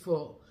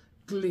beautiful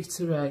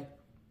glittery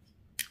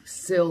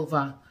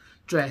silver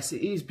dress.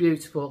 It is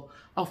beautiful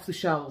off the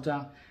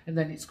shoulder, and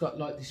then it's got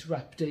like this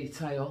wrap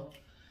detail.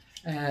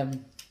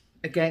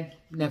 Again,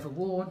 never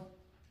worn,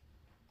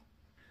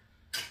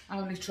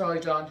 only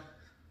tried on,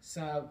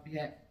 so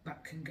yeah,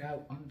 that can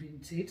go on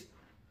Vinted.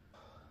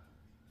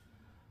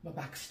 My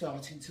back's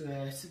starting to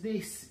hurt. So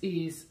this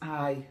is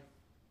a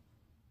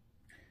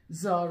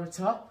Zara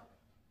top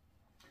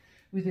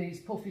with these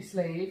puffy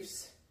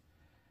sleeves,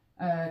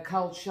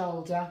 cold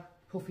shoulder,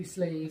 puffy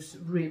sleeves,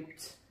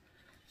 ribbed.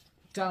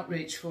 Don't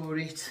reach for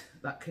it,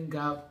 that can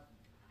go.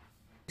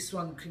 This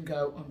one can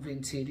go on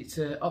Vinted. It's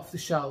a off the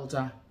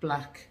shoulder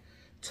black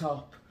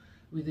top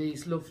with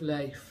these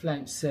lovely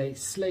flouncy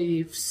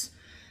sleeves,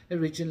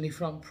 originally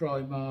from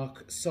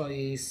Primark,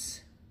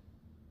 size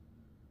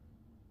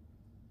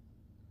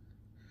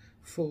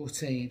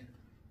 14.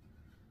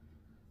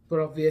 But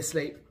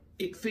obviously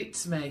it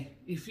fits me.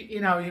 If you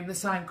know, you're the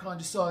same kind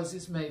of size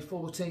as me,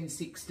 14,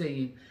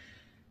 16.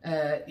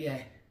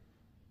 Yeah.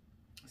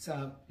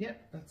 So, yeah,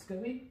 that's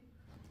going.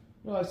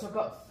 Right, so I've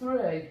got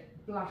 3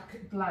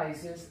 black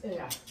blazers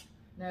here.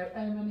 Now,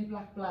 how many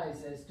black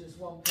blazers does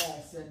one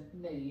person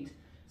need?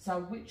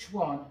 So which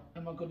one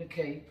am I going to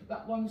keep?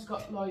 That one's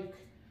got like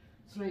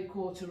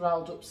 3/4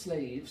 rolled up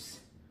sleeves.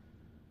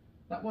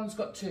 That one's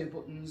got 2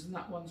 buttons, and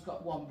that one's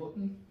got 1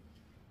 button.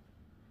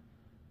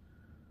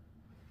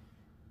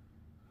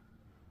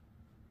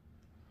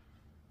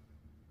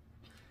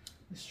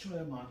 Let's try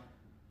them on.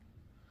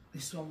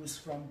 This one was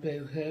from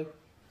Boohoo.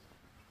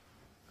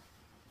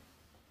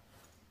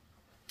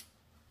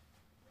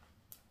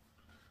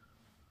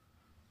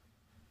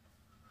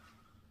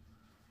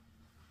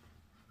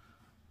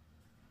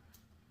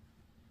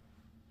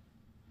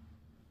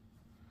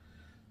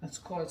 That's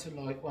quite a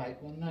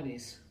lightweight one, that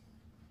is.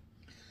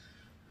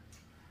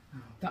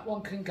 That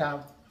one can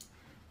go.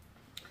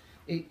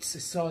 It's a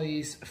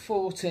size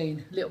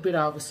 14, a little bit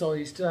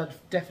oversized. I'd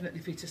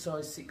definitely fit a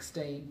size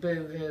 16.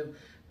 Boohoo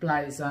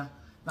blazer,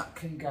 that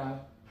can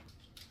go.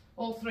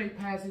 All 3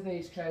 pairs of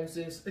these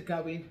trousers are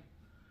going.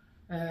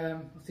 I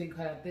think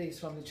I had these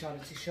from the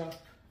charity shop.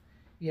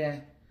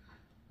 Yeah,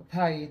 I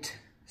paid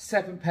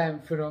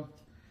 £7 for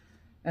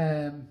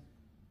them.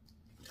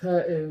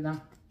 Per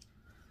Una.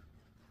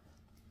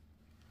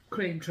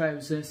 Cream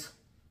trousers.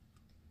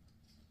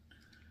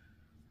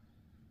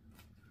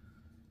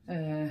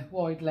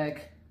 Wide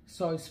leg,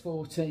 size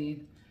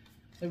 14.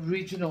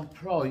 Original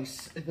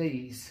price of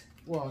these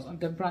was, and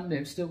they're brand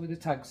new, still with the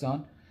tags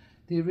on.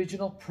 The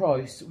original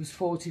price was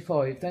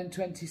 45, then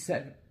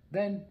 27,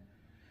 then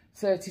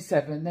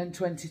 37, then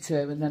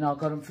 22, and then I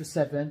got them for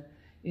 7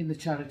 in the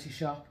charity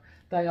shop.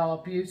 They are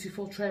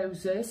beautiful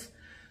trousers,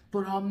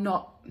 but I'm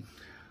not,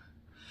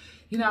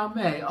 you know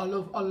me, I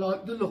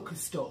like the look of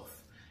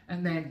stuff,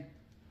 and then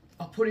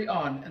I put it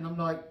on and I'm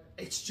like,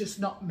 it's just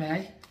not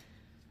me.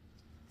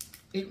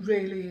 It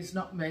really is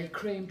not me.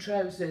 Cream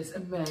trousers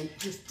and me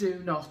just do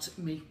not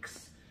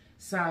mix.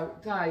 So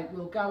they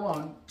will go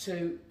on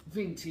to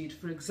Vinted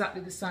for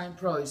exactly the same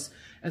price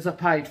as I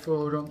paid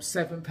for them,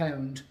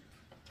 £7.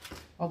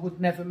 I would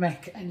never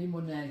make any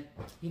money,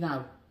 you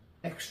know,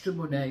 extra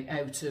money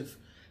out of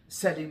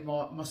selling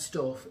my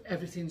stuff.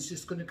 Everything's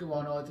just going to go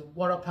on either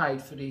what I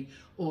paid for it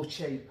or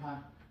cheaper.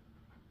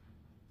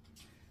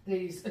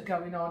 These are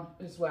going on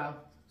as well.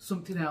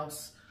 Something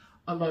else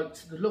I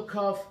liked the look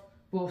of,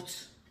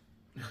 but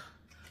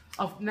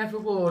I've never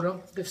worn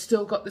them. They've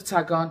still got the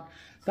tag on.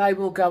 They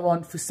will go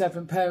on for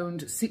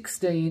 £7.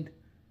 16,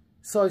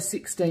 size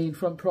 16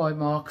 from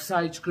Primark,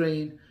 sage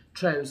green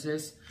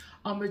trousers.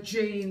 I'm a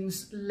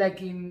jeans,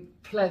 legging,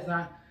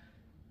 pleather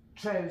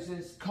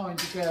trousers kind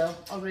of girl.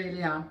 I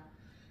really am.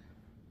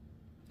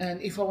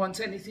 And if I want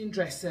anything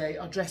dressy,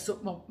 I dress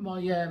up my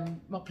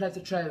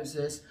pleather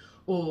trousers,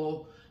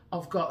 or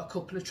I've got a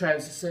couple of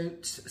trouser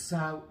suits.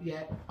 So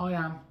yeah,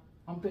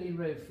 I'm being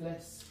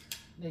ruthless.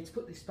 Need to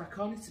put this back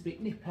on, it's a bit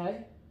nippy.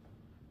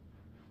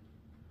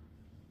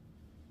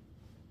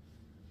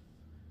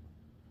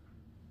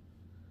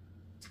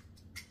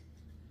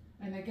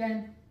 And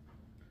again,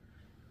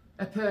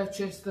 a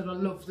purchase that I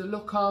love the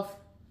look of.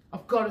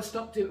 I've got to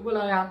stop doing,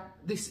 well I am,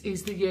 this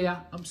is the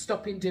year I'm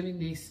stopping doing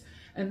this,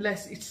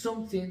 unless it's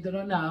something that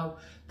I know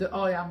that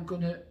I am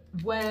going to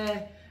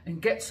wear and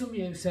get some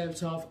use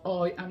out of.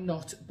 I am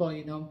not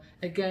buying them.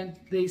 Again,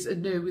 these are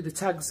new with the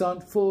tags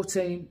on,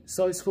 14,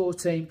 size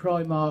 14,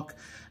 Primark,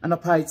 and I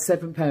paid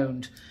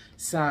 £7.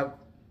 So,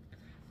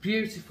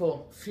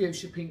 beautiful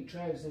fuchsia pink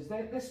trousers.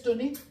 They're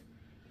stunning.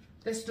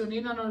 they're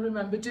stunning, and I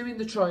remember doing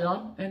the try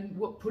on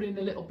and putting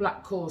a little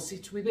black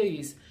corset with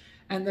these,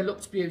 and they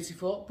looked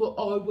beautiful, but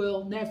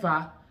I'll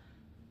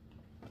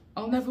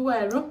never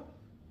wear them.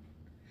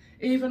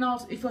 Even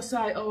if I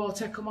say, oh, I'll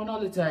take them on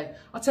holiday,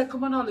 I'll take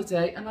them on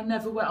holiday, and I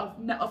never wear.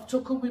 I've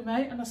took them with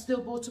me, and I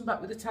still bought them back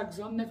with the tags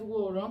on, never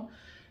wore them.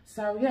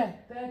 So yeah,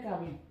 they're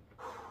going.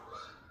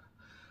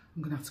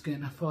 I'm gonna have to go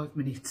in 5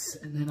 minutes,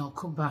 and then I'll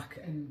come back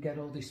and get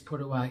all this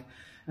put away.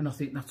 And I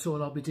think that's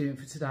all I'll be doing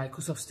for today,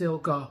 because I've still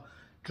got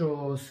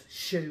drawers,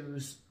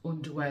 shoes,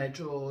 underwear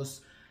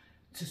drawers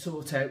to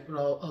sort out, but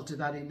I'll do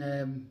that in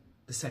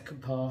the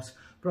second part.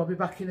 But I'll be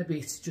back in a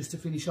bit just to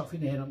finish off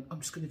in here. I'm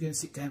just going to go and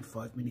sit down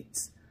for 5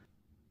 minutes.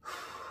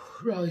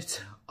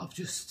 Right, I've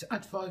just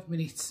had 5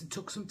 minutes and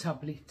took some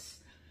tablets.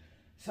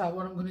 So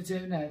what I'm going to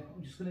do now,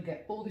 I'm just going to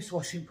get all this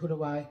washing put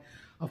away.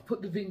 I've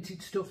put the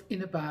Vinted stuff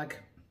in a bag.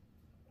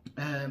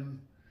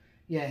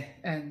 Yeah,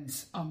 and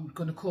I'm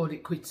going to call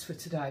it quits for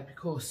today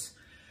because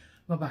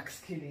my back's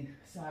killing.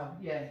 So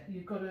yeah,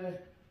 you've got to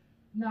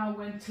know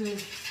when to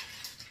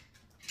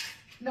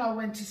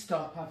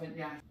stop, haven't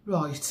you?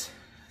 Right,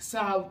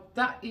 so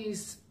that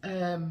is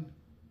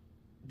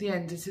the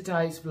end of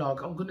today's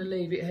vlog. I'm going to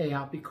leave it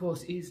here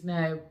because it is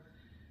now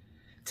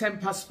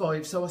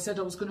 5:10. So I said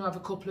I was going to have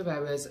a couple of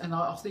hours, and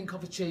I think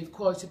I've achieved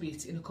quite a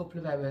bit in a couple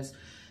of hours.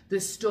 The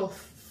stuff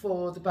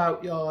for the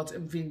Boatyard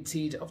and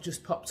Vinted, I've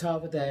just popped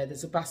over there.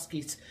 There's a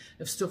basket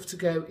of stuff to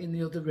go in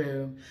the other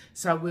room,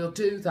 so we'll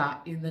do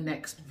that in the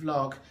next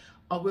vlog.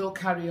 I will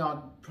carry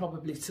on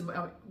probably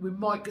tomorrow. We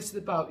might go to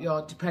the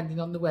Boatyard depending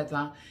on the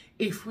weather.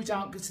 If we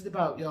don't go to the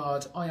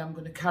Boatyard, I am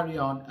going to carry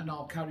on, and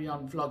I'll carry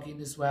on vlogging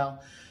as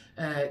well,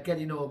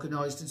 getting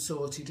organised and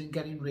sorted and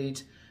getting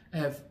rid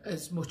of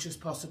as much as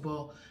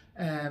possible.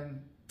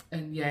 And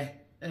yeah,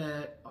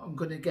 I'm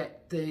going to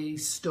get the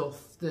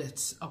stuff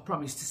that I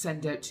promised to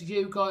send out to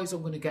you guys.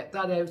 I'm going to get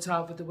that out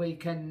over the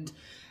weekend,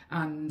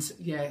 and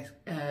yeah,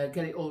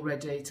 get it all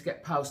ready to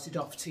get posted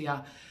off to you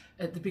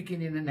at the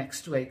beginning of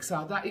next week.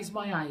 So that is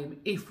my aim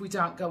if we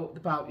don't go up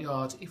the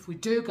Boatyard. If we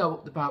do go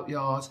up the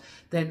Boatyard,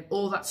 then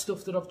all that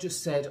stuff that I've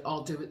just said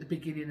I'll do at the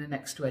beginning of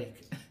next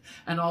week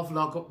and I'll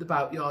vlog up the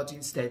Boatyard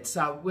instead.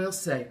 So we'll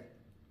see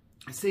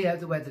how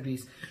the weather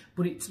is,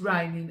 but it's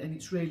raining and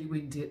it's really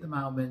windy at the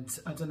moment.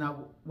 I don't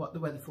know what the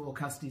weather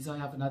forecast is, I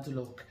haven't had a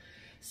look.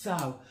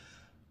 So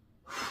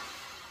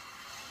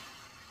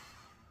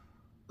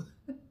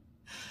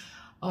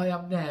I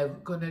am now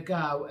going to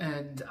go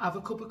and have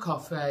a cup of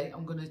coffee.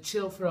 I'm going to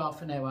chill for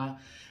half an hour,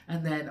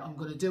 and then I'm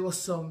going to do us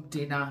some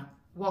dinner,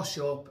 wash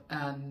up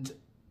and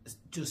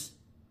just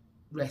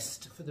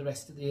rest for the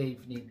rest of the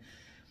evening.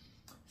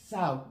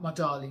 So, my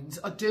darlings,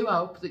 I do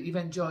hope that you've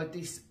enjoyed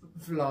this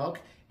vlog.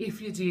 If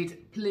you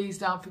did, please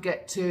don't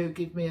forget to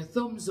give me a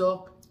thumbs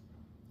up,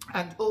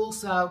 and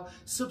also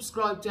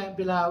subscribe down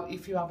below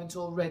if you haven't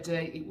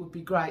already. It would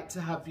be great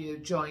to have you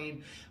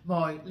join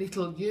my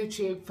little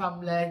YouTube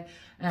family.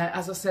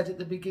 As I said at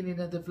the beginning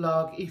of the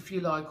vlog, if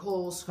you like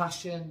hauls,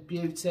 fashion,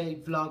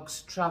 beauty,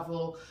 vlogs,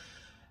 travel,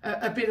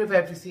 a bit of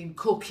everything,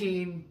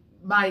 cooking,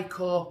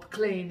 makeup,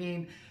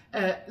 cleaning,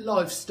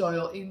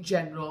 lifestyle in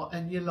general,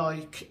 and you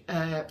like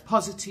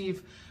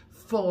positive,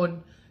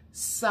 fun,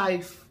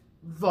 safe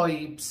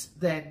vibes,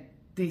 then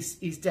this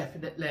is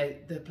definitely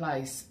the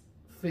place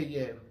for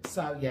you.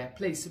 So yeah,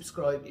 please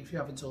subscribe if you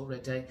haven't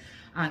already,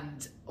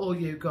 and all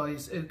you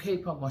guys who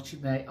keep on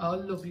watching me, I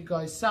love you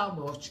guys so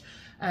much.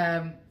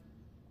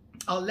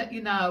 I'll let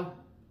you know,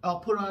 I'll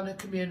put on a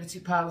community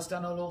post,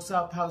 and I'll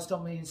also post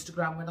on my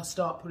Instagram when I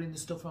start putting the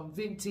stuff on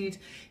Vinted.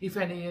 If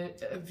any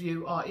of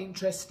you are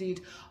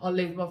interested, I'll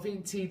leave my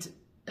Vinted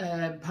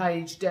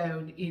page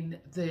down in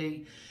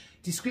the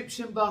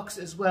description box,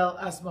 as well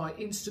as my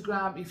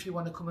Instagram if you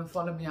want to come and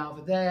follow me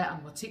over there,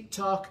 and my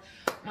TikTok.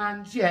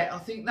 And yeah, I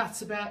think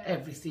that's about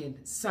everything.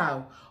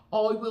 So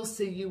I will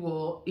see you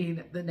all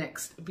in the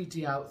next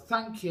video.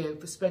 Thank you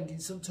for spending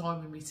some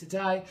time with me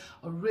today.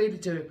 I really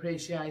do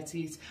appreciate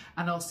it,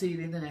 and I'll see you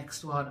in the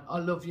next one. I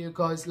love you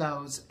guys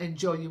loads.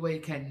 Enjoy your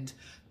weekend.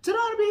 Ta-ra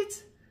a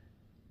bit.